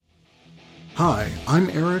Hi, I'm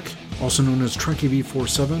Eric, also known as Trekkie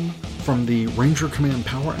V47, from the Ranger Command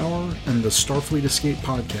Power Hour and the Starfleet Escape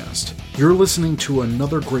podcast. You're listening to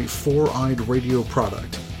another great Four-Eyed Radio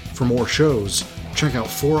product. For more shows, check out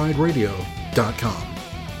foureyedradio.com.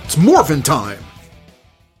 It's morphin' time!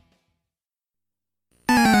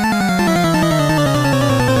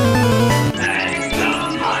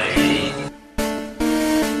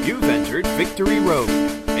 You've entered Victory Road,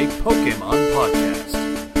 a Pokemon podcast.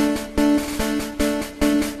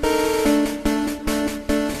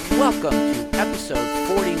 Welcome to episode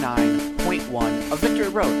 49.1 of Victory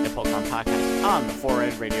Road, a Pokemon podcast on the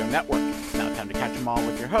Four-Eyed Radio Network. It's now time to catch them all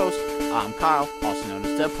with your host. I'm Kyle, also known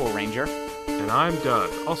as Deadpool Ranger. And I'm Doug,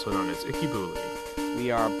 also known as Icky Booley.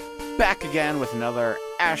 We are back again with another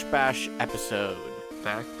Ash Bash episode.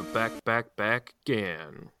 Back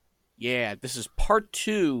again. Yeah, this is part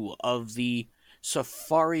 2 of the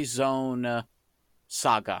Safari Zone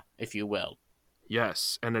saga, if you will.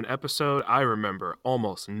 Yes, and an episode I remember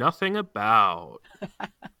almost nothing about.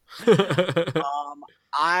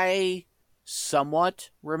 I somewhat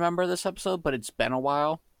remember this episode, but it's been a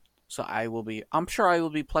while, so I'm sure I will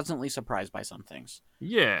be pleasantly surprised by some things.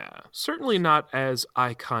 Yeah, certainly not as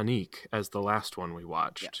iconic as the last one we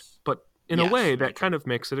watched, Yes. but in a way that kind of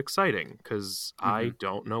makes it exciting, because I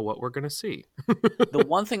don't know what we're going to see. The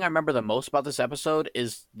one thing I remember the most about this episode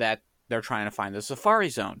is that they're trying to find the Safari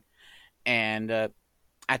Zone. And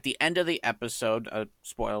at the end of the episode,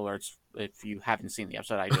 spoiler alerts, if you haven't seen the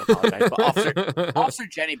episode, I do apologize. But Officer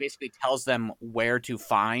Jenny basically tells them where to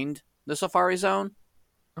find the Safari Zone.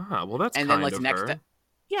 Ah, well, that's and kind then, of her.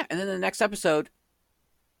 And then the next episode,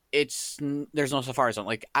 there's no Safari Zone.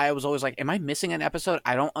 Like, I was always like, am I missing an episode?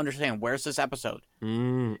 I don't understand. Where's this episode?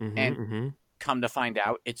 Come to find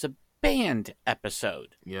out, it's a banned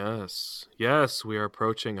episode. Yes, we are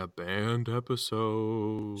approaching a banned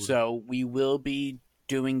episode. So we will be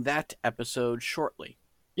doing that episode shortly.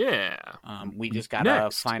 Yeah. We just gotta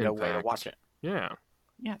find a way to watch it. Yeah.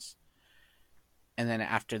 Yes. And then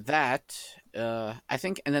after that, I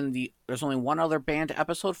think, and then there's only one other banned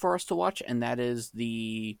episode for us to watch, and that is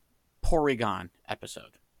the Porygon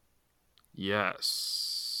episode.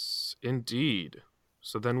 Yes, indeed.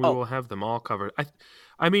 So then we will have them all covered.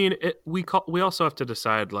 I mean, we also have to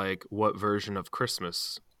decide like what version of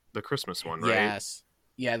Christmas, the Christmas one, right? Yes.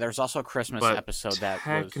 Yeah, there's also a Christmas episode that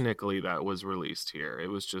was released here. It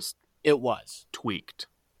was tweaked.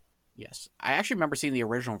 Yes. I actually remember seeing the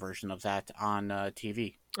original version of that on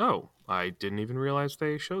TV. Oh, I didn't even realize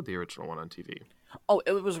they showed the original one on TV. Oh,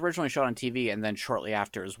 it was originally shown on TV, and then shortly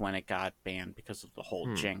after is when it got banned because of the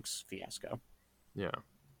whole Jinx fiasco. Yeah.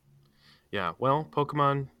 Yeah, well,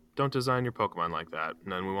 Pokemon, don't design your Pokemon like that,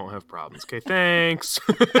 and then we won't have problems. Okay, thanks.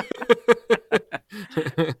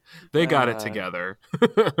 They got it together.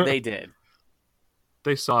 They did.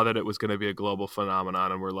 They saw that it was going to be a global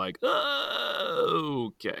phenomenon, and we're like,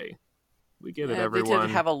 oh, okay. We get it, everyone. They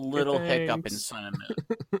did have a little hiccup in Sun and Moon.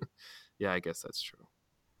 Yeah, I guess that's true.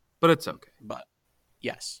 But it's okay. But,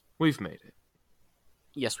 yes. We've made it.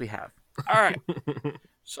 Yes, we have. All right.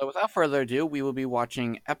 So without further ado, we will be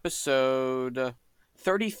watching episode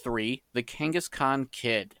 33, The Kangaskhan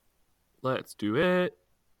Kid. Let's do it.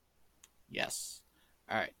 Yes.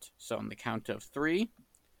 All right. So on the count of 3,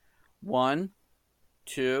 1,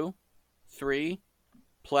 2, 3,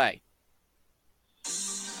 play.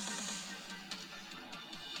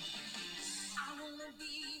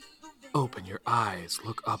 Open your eyes,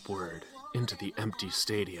 look upward into the empty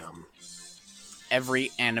stadium.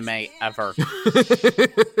 Every anime ever.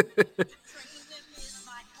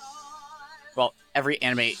 Well, every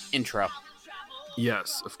anime intro.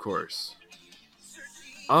 Yes, of course.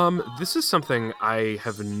 This is something I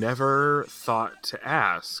have never thought to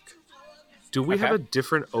ask. Do we have a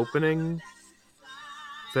different opening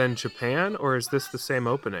than Japan, or is this the same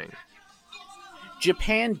opening?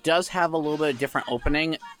 Japan does have a little bit of different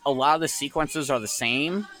opening. A lot of the sequences are the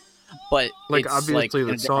same, but like it's obviously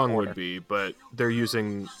like the song would be, but they're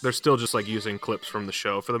still just like using clips from the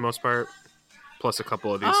show for the most part, plus a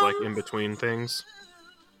couple of these like in between things.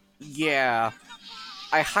 Yeah,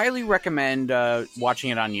 I highly recommend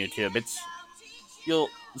watching it on YouTube. You'll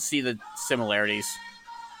see the similarities.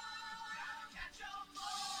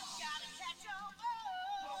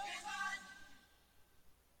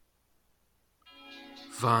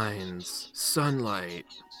 Vines, sunlight.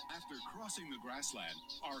 After crossing the grassland,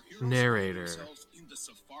 our heroes Narrator. find themselves in the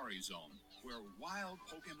Safari Zone, where wild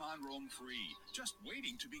Pokemon roam free, just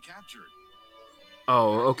waiting to be captured.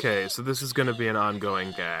 Oh, okay. So this is going to be an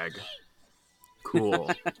ongoing gag.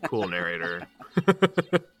 Cool. Cool narrator.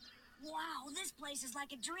 Wow, this place place is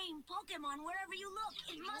like a dream. Pokemon, wherever you look,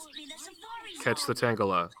 it must be the Safari Zone. Catch the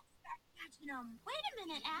Tangela. Wait a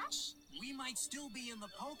minute, Ash. We might still be in the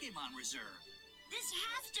Pokemon Reserve. This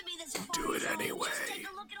has to be the Safari Do it Zone. anyway. Just take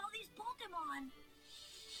a look at all these Pokemon.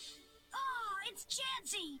 Oh, it's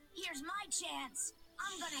Chansey. Here's my chance.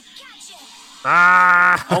 I'm gonna catch it.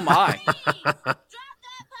 Ah! Oh my! Drop that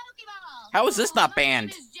Pokeball. How is this not banned?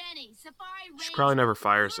 My name is Jenny, Safari She Ranger. probably never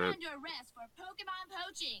fires You're it. under arrest for Pokemon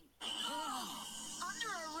poaching.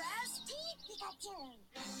 Under arrest? Pikachu.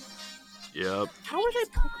 Yep. How are they?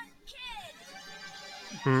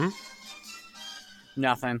 Hmm?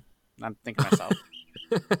 Nothing. I'm thinking to myself.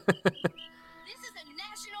 This is a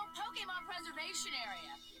national Pokemon preservation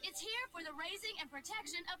area. It's here for the raising and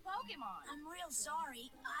protection of Pokemon. I'm real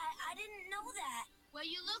sorry. I didn't know that. Well,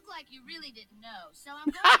 you look like you really didn't know, so I'm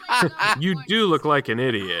going to let you go. You do look like an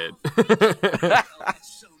idiot. Oh,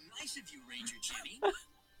 that's so nice of you, Ranger Jenny. Well,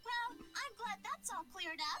 I'm glad that's all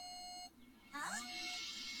cleared up. Huh?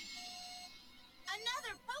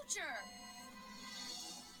 Another poacher.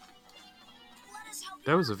 Let us help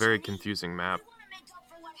That you was a out, very Jenny. confusing map. We wanna make up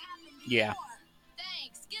for what happened Yeah. before.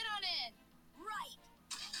 Thanks. Get on in. Right.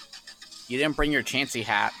 You didn't bring your Chansey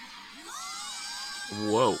hat.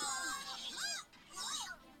 Whoa.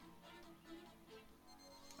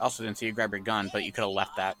 Also didn't see you grab your gun, but you could have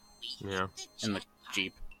left that Yeah. in the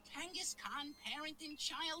Jeep. Kangaskhan parent and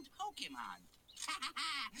child Pokemon.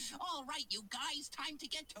 All right, you guys, time to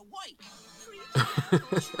get to work.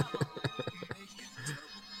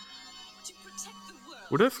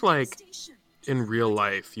 What if, like, in real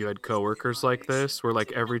life, you had coworkers like this, where,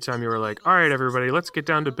 like, every time you were like, all right, everybody, let's get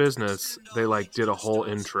down to business, they, like, did a whole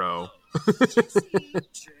intro.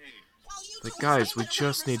 Like, guys, we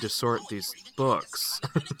just need to sort these books.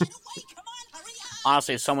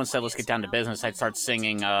 Honestly, if someone said, let's get down to business, I'd start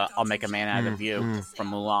singing I'll Make a Man Out of You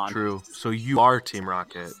from Mulan. True. So you are Team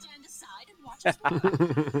Rocket.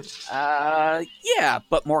 Yeah,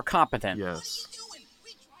 but more competent. Yes.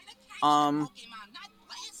 I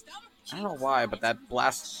don't know why, but that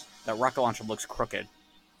rocket launcher looks crooked.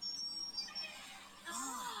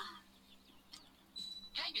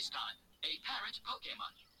 Kangaskhan, a parent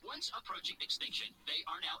Pokemon. Once approaching extinction, they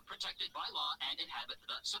are now protected by law and inhabit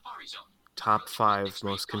the Safari Zone. Top 5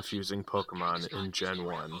 most confusing Pokemon in Gen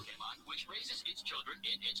 1. Which raises its children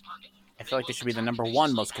in its pocket. I feel like this should be the number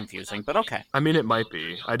 1 most confusing, but okay. I mean, it might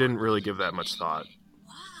be. I didn't really give that much thought.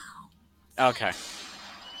 Okay.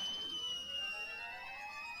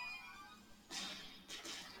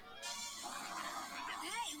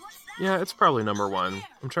 Yeah, it's probably number 1.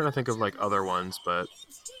 I'm trying to think of, like, other ones, but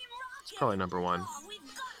it's probably number 1.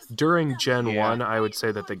 During Gen Yeah. 1, I would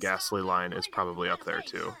say that the Ghastly line is probably up there,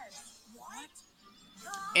 too.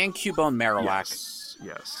 And Cubone Marowak.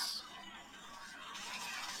 Yes.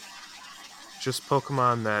 Just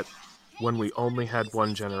Pokemon that, when we only had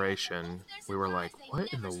one generation, we were like,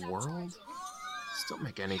 what in the world? This don't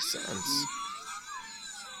make any sense.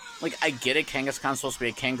 Like, I get it, Kangaskhan's supposed to be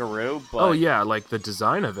a kangaroo, but... Oh, yeah, like, the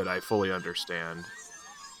design of it, I fully understand.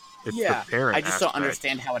 It's yeah, the parent I just don't aspect.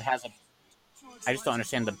 understand how it has a... I just don't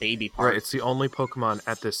understand the baby part. Right, it's the only Pokemon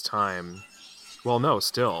at this time, well, no,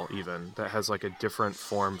 still, even, that has, like, a different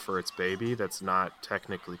form for its baby that's not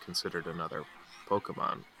technically considered another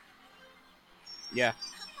Pokemon. Yeah.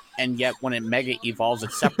 And yet, when it Mega Evolves,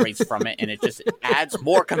 it separates from it, and it just adds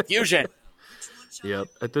more confusion! Yep,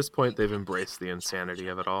 at this point, they've embraced the insanity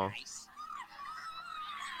of it all.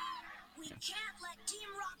 We can't let Team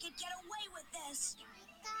Rocket get away with this.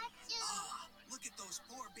 Look at those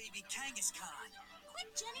poor baby Kangaskhan.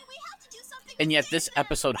 Quick, Jenny, we have to do something. And yet, this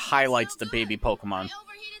episode highlights the baby Pokemon. I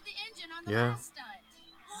overheated the engine on the Yeah. last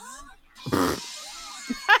stunt.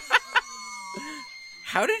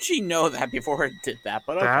 How did she know that before it did that?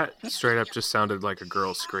 But okay. That straight up just sounded like a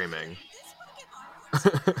girl screaming.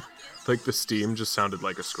 Like the steam just sounded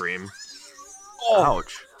like a scream. Oh,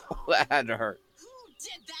 Ouch. that had to hurt. Who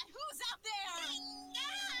did that? Who's out there?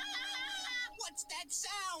 What's that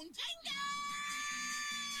sound?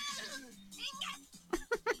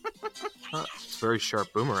 It's a very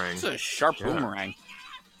sharp boomerang. This is a sharp Yeah. boomerang.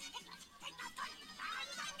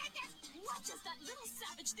 What does that little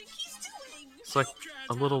savage think he's doing? It's like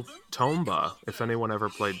a little Tomba, if anyone ever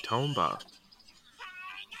played Tomba.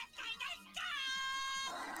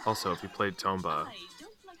 Also, if you played Tomba,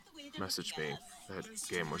 message me. That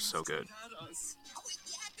game was so good.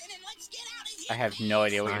 I have no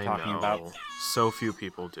idea what you're I talking know. about. So few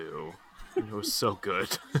people do. It was so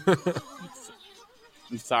good.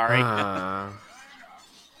 I'm sorry.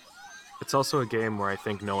 It's also a game where I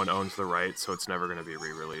think no one owns the rights, so it's never going to be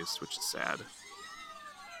re-released, which is sad.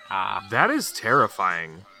 Ah. That is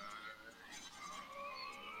terrifying.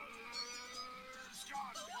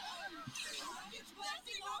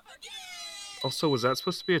 Also, was that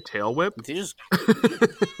supposed to be a tail whip? They just,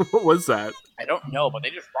 What was that? I don't know, but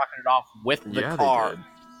they just rocketed off with the Yeah, car. they did.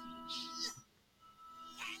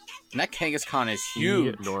 And that Kangaskhan is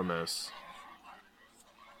huge. Enormous.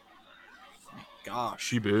 Gosh.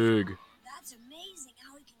 She big. That's amazing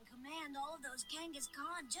how he can command all of those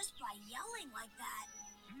Kangaskhan just by yelling like that.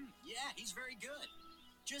 Yeah, he's very good.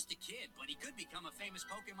 Just a kid, but he could become a famous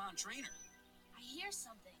Pokemon trainer. I hear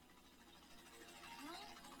something.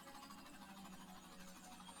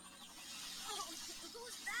 Oh,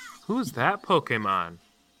 who's that? Who's that Pokemon?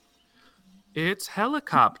 It's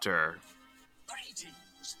Helicopter.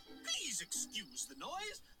 Greetings. Please excuse the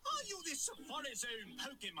noise. Are you the Safari Zone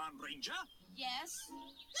Pokemon Ranger? Yes.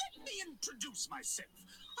 Let me introduce myself.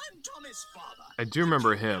 I'm Tommy's father. I do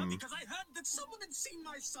remember I came here him. because I heard that someone had seen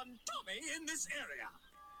my son Tommy in this area.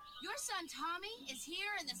 Your son Tommy is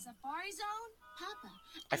here in the Safari Zone? Papa.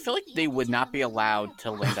 I feel like they would not be allowed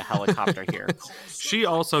to land a helicopter here. She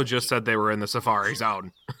also just said they were in the Safari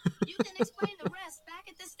Zone. You can explain the rest back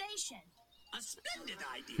at the station. A splendid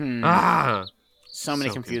idea. Ah! So many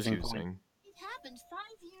confusing points. It happened 5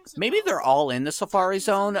 years ago. Maybe they're all in the Safari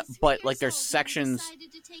Zone, but like there's sections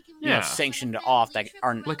Yeah. sanctioned off that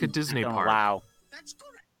aren't Like a Disney don't park. allow. That's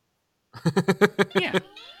correct. Yeah.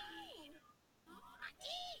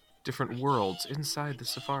 Different worlds inside the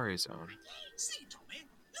Safari Zone. See, Tommy,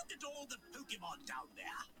 look at all the Pokemon down there.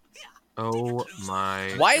 Here. Oh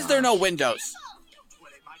my. Why is there no gosh. windows? Don't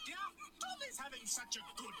worry, my dear. Tommy's having such a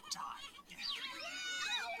good time.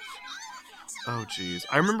 Oh geez.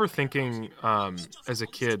 I remember thinking as a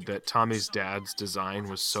kid that Tommy's dad's design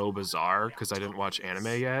was so bizarre because I didn't watch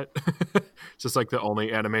anime yet. It's just like the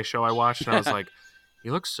only anime show I watched, and I was like,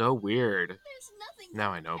 he looks so weird.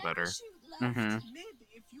 Now I know better. Mm-hmm. Maybe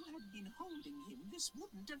if you had been holding him, this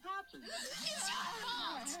wouldn't have happened.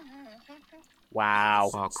 Wow.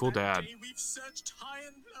 Wow, cool dad. Day we've searched high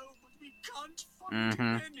and low, but we can't find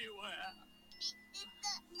him anywhere.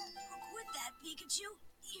 Quit that, Pikachu.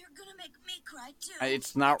 You're gonna make me cry too.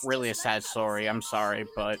 It's not really a sad story. I'm sorry,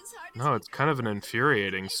 but No, it's kind of an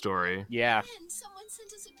infuriating story. yeah. And someone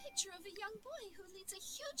sent us a picture of a young boy who leads a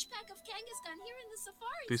huge pack of Kangaskhan here in the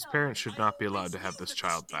Safari These Zone. parents should not be allowed to have this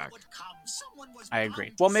child back. I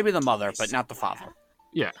agree. Well, maybe the mother, but not the father.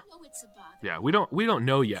 Yeah. Oh, it's a bother. Yeah, we don't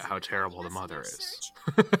know yet how terrible the mother is.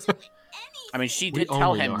 I mean, she We did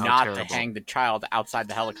tell only him know how not terrible. to hang the child outside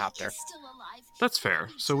the helicopter. That's fair.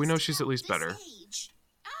 So we know she's at least better. Ah,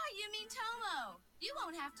 you mean Tomo. You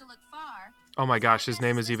won't have to look far. Oh my gosh, his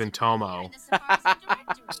name is even Tomo.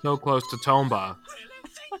 So close to Tomba.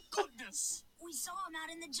 Thank goodness. We saw him out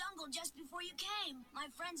in the jungle just before you came. My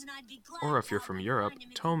friends and I'd be glad. Or if you're Papa from would Europe, find him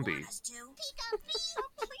if you Tomby. want us to.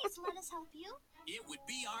 Please let us help you. It would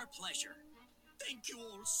be our pleasure. Thank you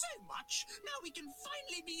all so much. Now we can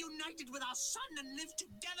finally be united with our son and live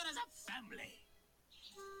together as a family.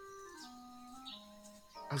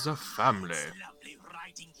 As a family. It's lovely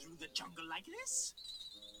riding through the jungle like this.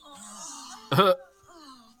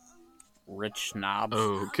 Rich knob.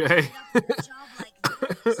 Okay.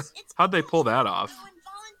 How'd they pull that off?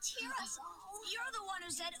 You're the one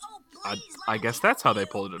who said, "Oh, I, please." I guess that's how they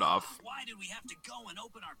pulled it off. Why did we have to go and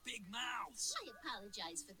open our big mouths? I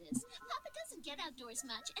apologize for this. Papa doesn't get outdoors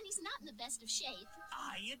much, and he's not in the best of shape.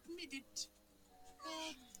 I admit it.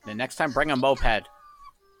 The next time, bring a moped.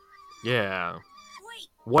 Yeah. Wait,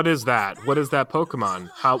 What is that? What is that Pokemon?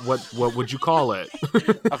 What would you call it?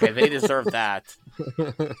 Okay, they deserve that.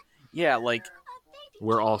 Yeah, like,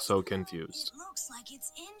 We're all so confused. it looks like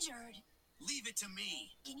it's injured. Leave it to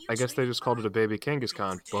me. Can you I guess they just called it a baby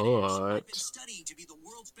Kangaskhan, I've but been studying to be the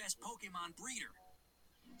world's best Pokemon breeder.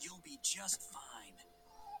 You'll be just fine.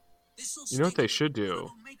 This'll you know what stick they should do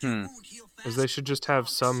It'll make your wound heal is they faster. should just have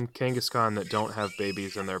some Kangaskhan that don't have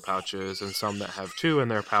babies in their pouches and some that have two in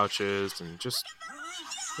their pouches and just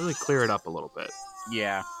really clear it up a little bit.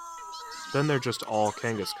 yeah, Then they're just all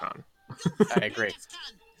Kangaskhan. I agree.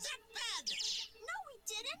 No, we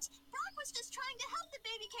didn't. Brock was just trying to help the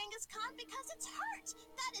baby Kangaskhan because it's hurt.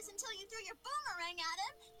 That is until you threw your boomerang at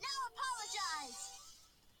him. Now apologize.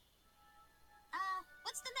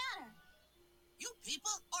 What's the matter? You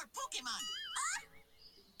people are Pokemon.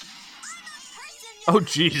 Oh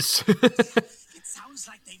jeez. It sounds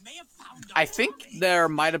like they may have found I think there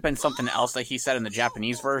might have been something else that he said in the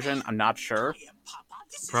Japanese version. I'm not sure.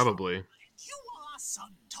 Probably. You are our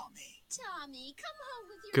son, Tommy. Tommy, come home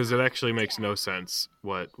with your Because it mom actually and makes dad. no sense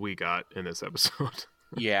what we got in this episode.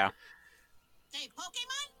 Yeah. They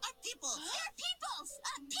Pokemon or people? They're peoples!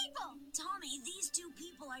 People! Tommy, these two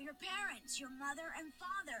people are your parents, your mother and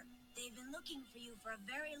father. They've been looking for you for a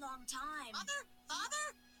very long time. Mother? Father?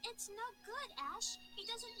 It's That's not good, Ash. He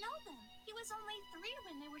doesn't know them. He was only 3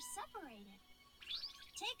 when they were separated.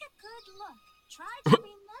 Take a good look. Try to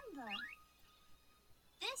remember.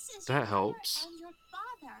 This is That your helps. mother and your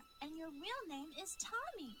father, and your real name is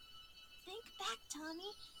Tommy. Think back,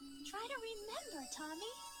 Tommy. Try to remember,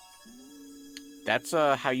 Tommy. That's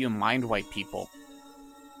how you mind wipe people.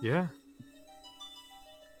 Yeah.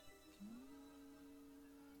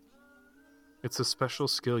 It's a special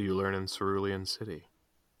skill you learn in Cerulean City.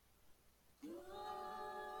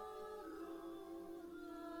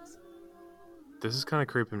 This is kind of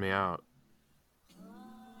creeping me out.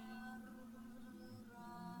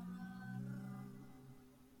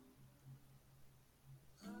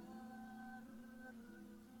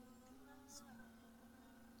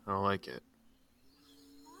 I don't like it.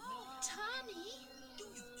 Tommy? Do you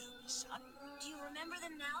know me, son? Do you remember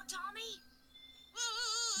them now, Tommy?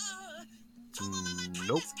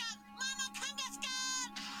 Nope. Mama Kangaskhan!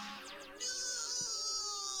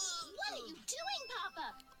 What are you doing,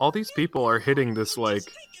 Papa? All these people are hitting this, like,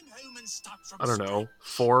 Taken home and start from I don't know,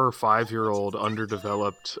 4 or 5-year-old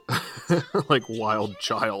underdeveloped, like, wild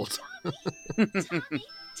child. Tommy!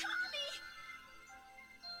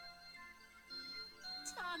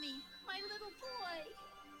 Tommy, my little boy.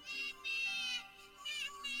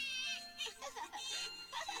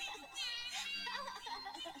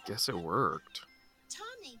 Guess it worked.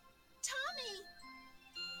 Tommy! Tommy!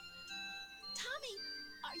 Tommy!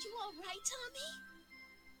 Are you all right, Tommy?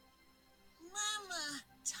 Mama!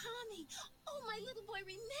 Tommy! Oh, my little boy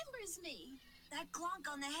remembers me. That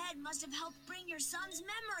clonk on the head must have helped bring your son's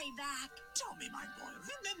memory back. Tommy, my boy,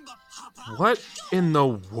 remember Papa? What in the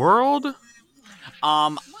world? One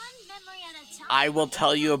memory at a time. I will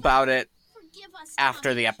tell you about it Forgive us, after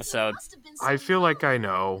Tommy. the You episode. must have been so I feel like I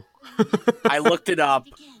know. I looked it up.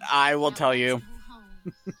 I will tell you.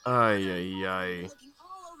 Ay, ay, ay. Looking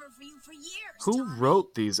all over for you for years, Who Tommy.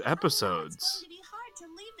 wrote these It's episodes? going to be hard to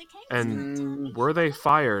leave the And Tommy. were they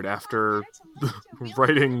fired after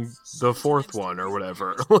writing the 4th one or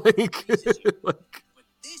whatever? like, But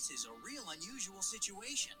this is a real unusual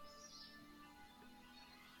situation.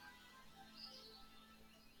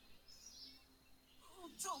 Oh,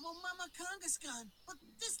 Tomo Mama Kangaskhan. But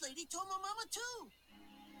this lady Tomo Mama too.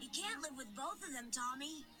 You can't live with both of them,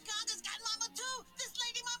 Tommy. Kangaskhan Mama too. This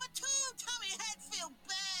lady Mama too. Tommy head feel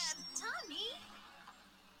bad. Tommy?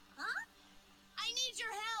 Huh? I need your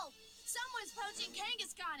help. Someone's poaching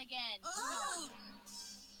Kangaskhan again. Oh.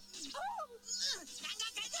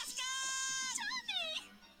 Tommy!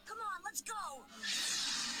 Come on, let's go.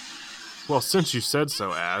 well, since you said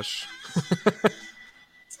so, Ash.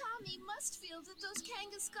 Tommy must feel that those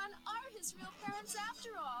Kangaskhan are his real parents after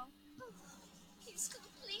all. He's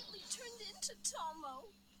completely turned into Tomo.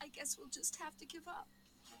 I guess we'll just have to give up.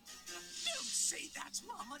 Don't say that,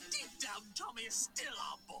 Mama. Deep down, Tommy is still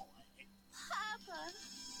our boy. Papa.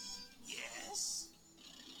 Yes.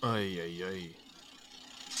 Ay, ay, ay.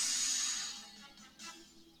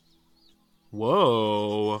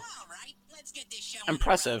 Whoa. All right, let's get this show.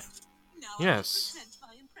 Impressive. Now Yes. I will present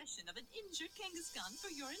my impression of an injured Kangaskhan for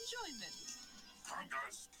your enjoyment.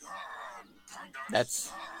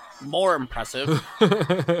 That's more impressive.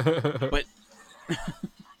 But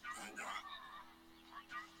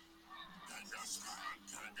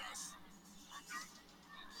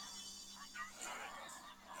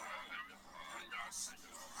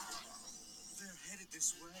They're headed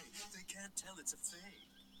this way. They can't tell it's a fake.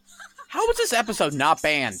 how was this episode not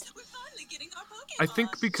banned? We're finally getting our Pokemon. I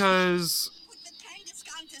think because Put the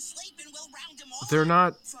Kangaskhan to sleep and we'll round them all. they're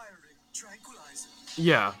not... Firing, tranquilizing.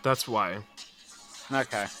 Yeah, that's why.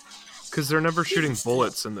 Okay. Because they're never shooting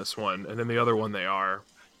bullets in this one, and in the other one they are.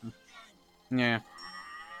 Yeah.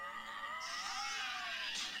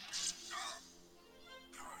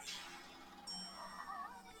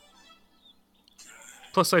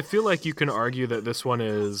 Plus, I feel like you can argue that this one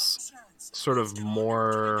is sort of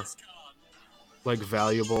more like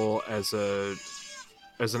valuable as an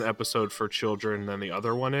episode for children than the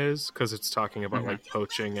other one is, because it's talking about like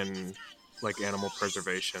poaching and like animal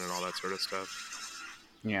preservation and all that sort of stuff.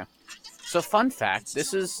 Yeah. So, fun fact: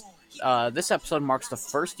 this episode marks the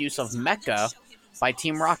first use of mecha by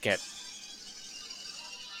Team Rocket.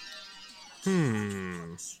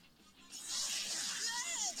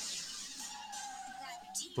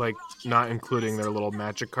 Like, not including their little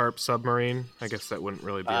Magikarp submarine. I guess that wouldn't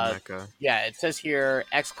really be a mecha. Yeah, it says here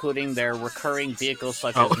excluding their recurring vehicles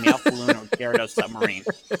such as Meowthaloon or Gyarados submarine.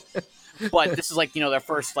 But this is like, their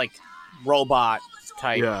first like robot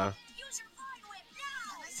type. Yeah.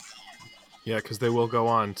 Yeah, because they will go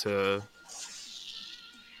on to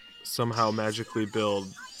somehow magically build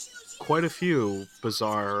quite a few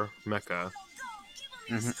bizarre mecha.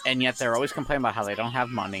 And yet they're always complaining about how they don't have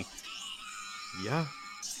money. Yeah.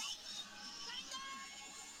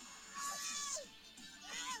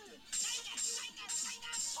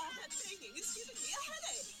 All that banging is giving me a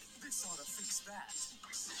headache. This ought to fix that.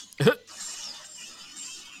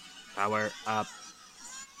 Power up.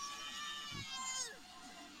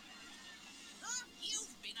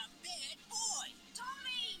 You've been a bad boy.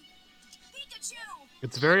 Tommy! Pikachu!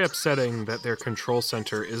 It's very upsetting that their control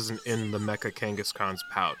center isn't in the Mecha Kangaskhan's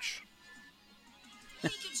pouch.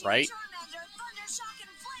 Pikachu Right? Charmander, Thunder Shock, and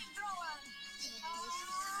Flamethrower!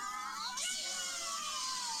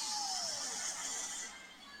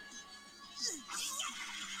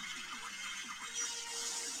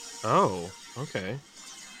 Oh, okay.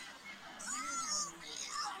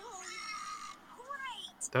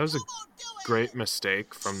 Great! That was a great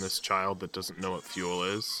mistake from this child that doesn't know what fuel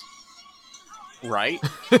is. Right?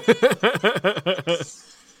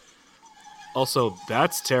 Also,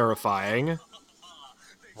 that's terrifying.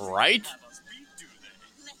 Right?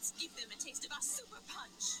 Let's give them a taste of our super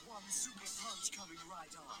punch. One super punch coming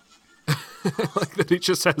right on. Like that he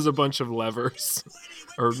just has a bunch of levers.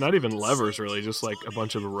 Or not even levers, really, just like a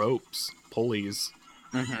bunch of ropes, pulleys.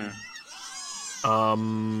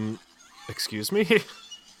 Excuse me?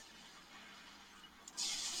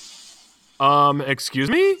 Excuse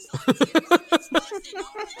me?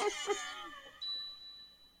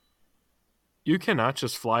 You cannot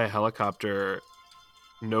just fly a helicopter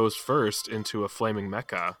nose first into a flaming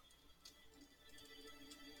mecha.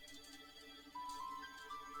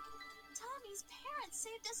 Tommy's parents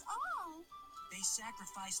saved us all. They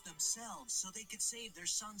sacrificed themselves so they could save their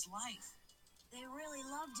son's life. They really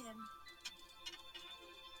loved him.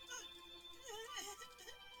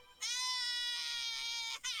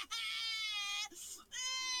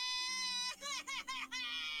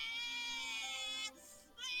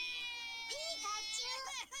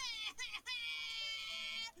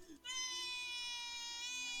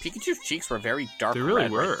 Pikachu's cheeks were very dark They really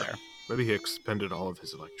red were. right there. Maybe he expended all of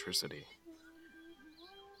his electricity.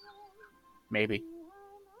 Maybe.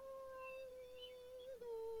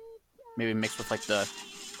 Maybe mixed with like the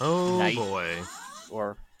Oh Night. boy.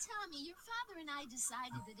 or Tommy, your father and I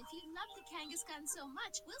decided that if you love the Kangaskhan so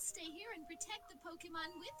much, we'll stay here and protect the Pokemon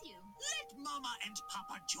with you. Let Mama and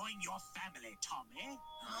Papa join your family, Tommy.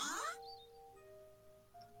 Huh?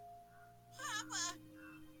 Papa!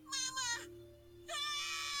 Mama!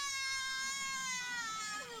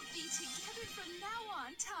 We'll be together from now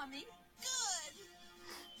on, Tommy. Good!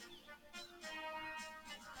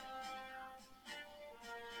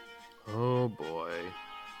 Oh boy.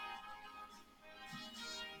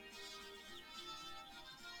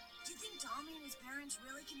 Do you think Tommy and his parents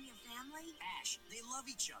really can be a family? Ash, they love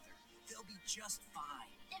each other. They'll be just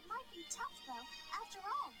fine. It might be tough, though. After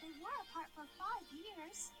all, they were apart for 5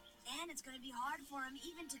 years. And it's going to be hard for him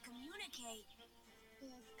even to communicate.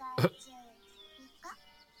 Pika, Pika?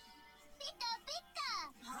 Pika, Pika!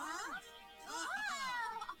 Huh?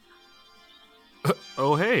 Oh!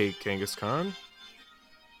 Oh hey, Kangaskhan.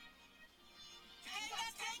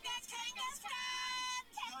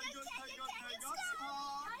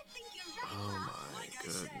 I think you're right, Oh Mom. my Like I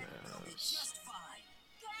said, they'll be goodness. just fine.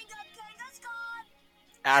 Kangaskhan!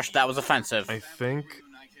 Ash, that was offensive. I think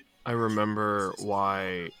I remember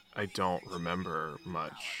why I don't remember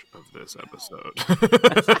much of this episode. Eager for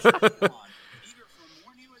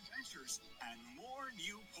more new adventures and more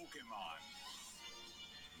new Pokemon.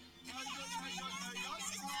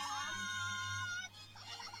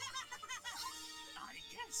 I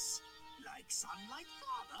guess, like son, like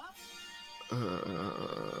father.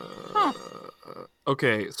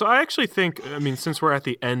 Okay, so I actually think, I mean, since we're at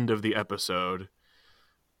the end of the episode,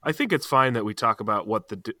 I think it's fine that we talk about what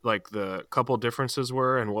the couple differences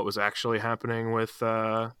were and what was actually happening with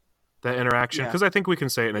that interaction, because I think we can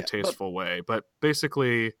say it in a tasteful way. But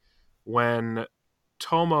basically, when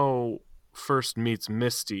Tomo first meets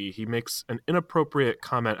Misty, he makes an inappropriate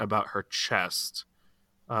comment about her chest,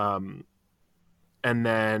 and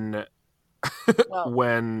then Well,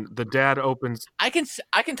 when the dad opens, I can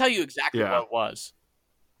tell you exactly Yeah. what it was.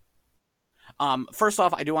 First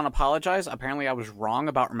off, I do want to apologize. Apparently, I was wrong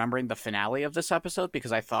about remembering the finale of this episode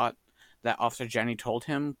because I thought that Officer Jenny told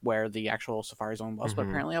him where the actual Safari Zone was, but Mhm.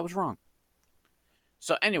 apparently I was wrong.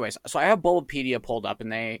 So, anyways, I have Bulbapedia pulled up,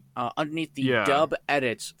 and they underneath the Yeah. dub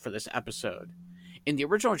edits for this episode. In the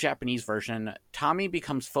original Japanese version, Tommy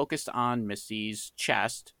becomes focused on Misty's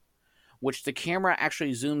chest, which the camera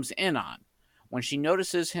actually zooms in on. When she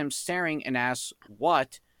notices him staring and asks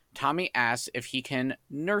what, Tommy asks if he can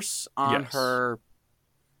nurse on Yes. her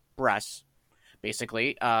breasts.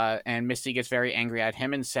 basically. And Misty gets very angry at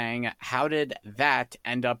him and saying, "How did that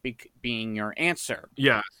end up being your answer?"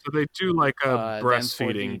 Yeah, so they do like a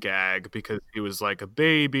breastfeeding the... gag because he was like a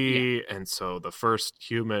baby, and so the first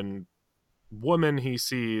human woman he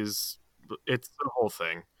sees, it's the whole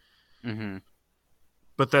thing. Mm-hmm.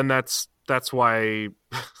 But then that's why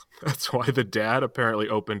that's why the dad apparently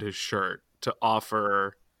opened his shirt to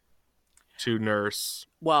offer to nurse.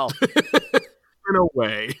 Well, in a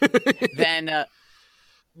way. Then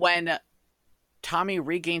when Tommy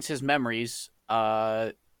regains his memories,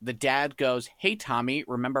 the dad goes, "Hey Tommy,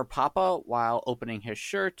 remember Papa?" while opening his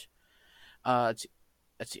shirt. Let's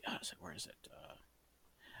see, where is it?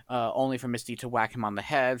 Only for Misty to whack him on the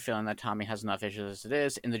head, feeling that Tommy has enough issues as it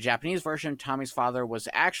is. In the Japanese version, Tommy's father was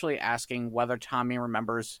actually asking whether Tommy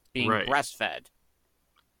remembers being breastfed.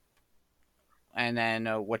 And then,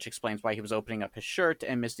 which explains why he was opening up his shirt,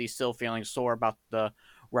 and Misty, still feeling sore about the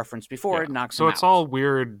reference before, knocks him out. So it's all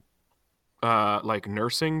weird, like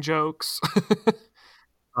nursing jokes,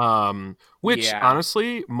 which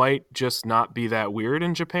honestly might just not be that weird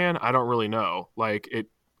in Japan. I don't really know. Like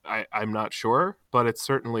I'm not sure, but it's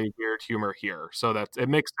certainly weird humor here. So it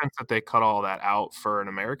makes sense that they cut all that out for an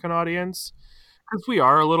American audience. Because we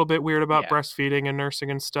are a little bit weird about breastfeeding and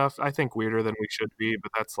nursing and stuff. I think weirder than we should be,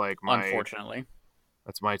 but that's like unfortunately,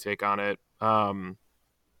 that's my take on it.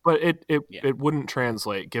 But it wouldn't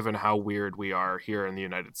translate given how weird we are here in the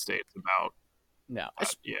United States about. No,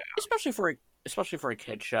 especially for a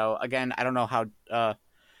kid show. Again, I don't know how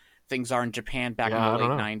things are in Japan back in the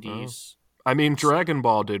late 90s. I mean, Dragon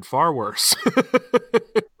Ball did far worse.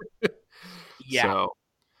 So.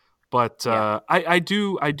 But I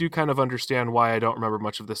do kind of understand why I don't remember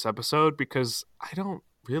much of this episode, because I don't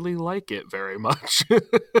really like it very much.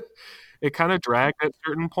 It kind of dragged at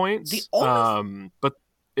certain points, but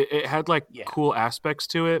it had like cool aspects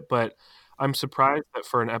to it. But I'm surprised that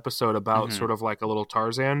for an episode about sort of like a little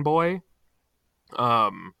Tarzan boy,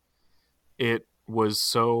 it was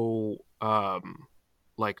so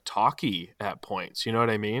like talky at points. You know what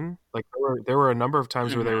I mean? Like there were a number of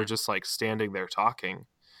times where they were just like standing there talking.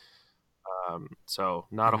 So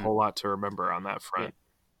not a whole lot to remember on that front.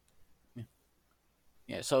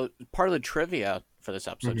 Yeah. So part of the trivia for this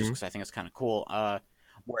episode, just because I think it's kind of cool,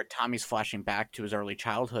 where Tommy's flashing back to his early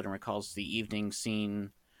childhood and recalls the evening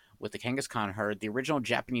scene with the Kangaskhan herd, the original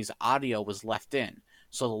Japanese audio was left in.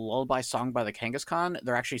 So the lullaby song by the Kangaskhan,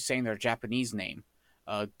 they're actually saying their Japanese name,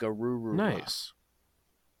 Garurura. Nice.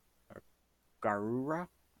 Or Garura?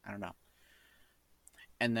 I don't know.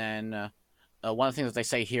 And then one of the things that they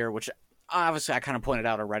say here, which obviously I kind of pointed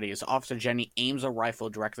out already, is Officer Jenny aims a rifle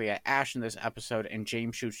directly at Ash in this episode, and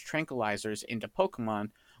James shoots tranquilizers into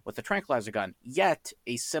Pokemon with the tranquilizer gun. Yet,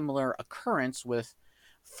 a similar occurrence with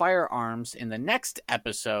firearms in the next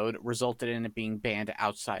episode resulted in it being banned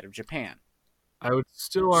outside of Japan. I would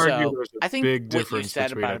still argue there's a big difference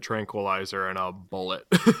between a tranquilizer and a bullet.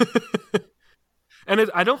 And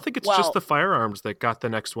I don't think it's just the firearms that got the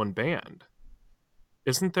next one banned.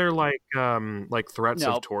 Isn't there like threats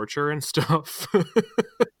of torture and stuff?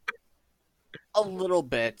 A little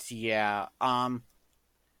bit, yeah.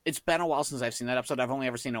 It's been a while since I've seen that episode. I've only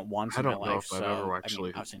ever seen it once in my life. I don't know if I've ever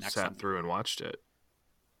actually sat through and watched it.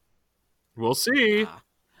 We'll see.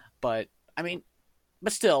 But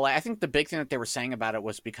still, I think the big thing that they were saying about it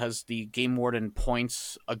was because the game warden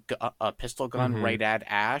points a pistol gun right at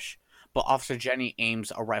Ash, but Officer Jenny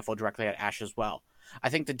aims a rifle directly at Ash as well. I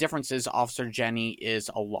think the difference is Officer Jenny is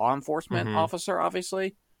a law enforcement officer,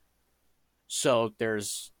 obviously. So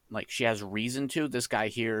there's she has reason to. This guy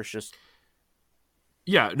here is just.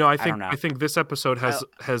 Yeah, no, I think this episode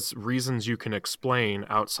has reasons you can explain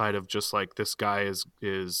outside of just like this guy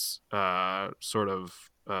is sort of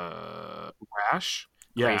rash.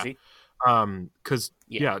 Crazy. Because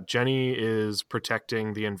Jenny is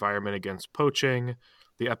protecting the environment against poaching.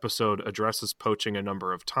 The episode addresses poaching a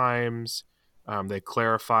number of times. They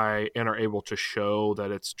clarify and are able to show that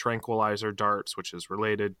it's tranquilizer darts, which is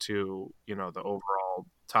related to, the overall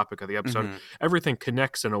topic of the episode. Everything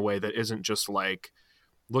connects in a way that isn't just like,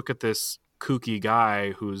 look at this kooky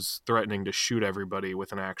guy who's threatening to shoot everybody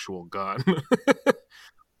with an actual gun.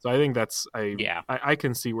 So I think I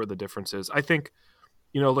can see where the difference is. I think,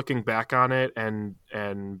 looking back on it and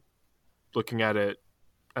looking at it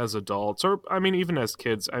as adults, or even as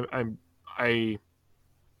kids, I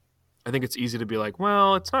think it's easy to be like,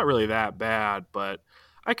 well, it's not really that bad, but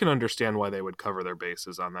I can understand why they would cover their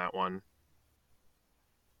bases on that one.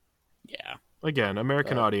 Yeah. Again,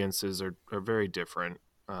 American audiences are very different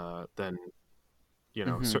than,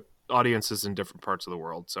 audiences in different parts of the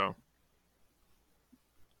world. So,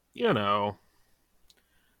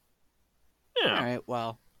 Yeah. All right.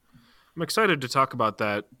 Well, I'm excited to talk about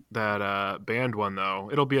that band one though.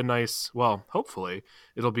 It'll be a nice, well, hopefully,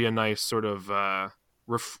 it'll be a nice sort of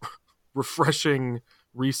refreshing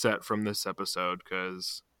reset from this episode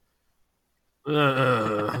because.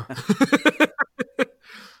 yeah.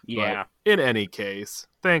 But in any case,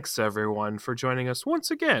 thanks everyone for joining us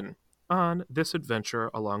once again on this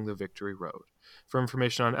adventure along the Victory Road. For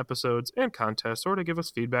information on episodes and contests or to give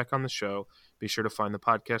us feedback on the show, be sure to find the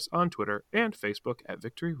podcast on Twitter and Facebook at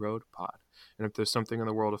Victory Road Pod. And if there's something in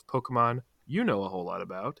the world of Pokemon you know a whole lot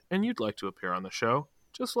about and you'd like to appear on the show,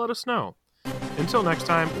 just let us know. Until next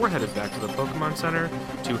time, we're headed back to the Pokemon Center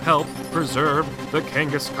to help preserve the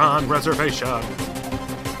Kangaskhan Reservation.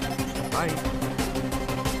 Bye.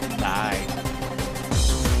 Bye.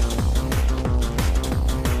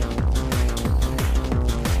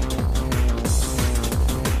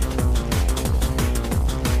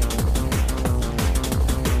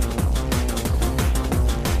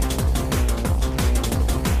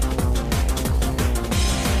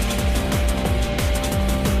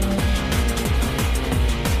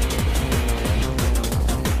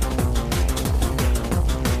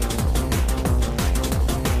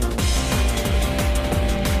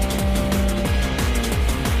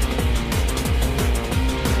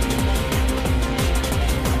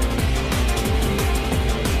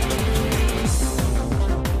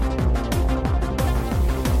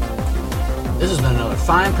 This has been another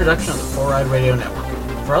fine production of the 4-Eyed Radio Network.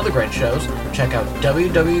 For other great shows, check out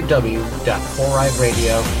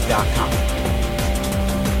www.4eyederadio.com.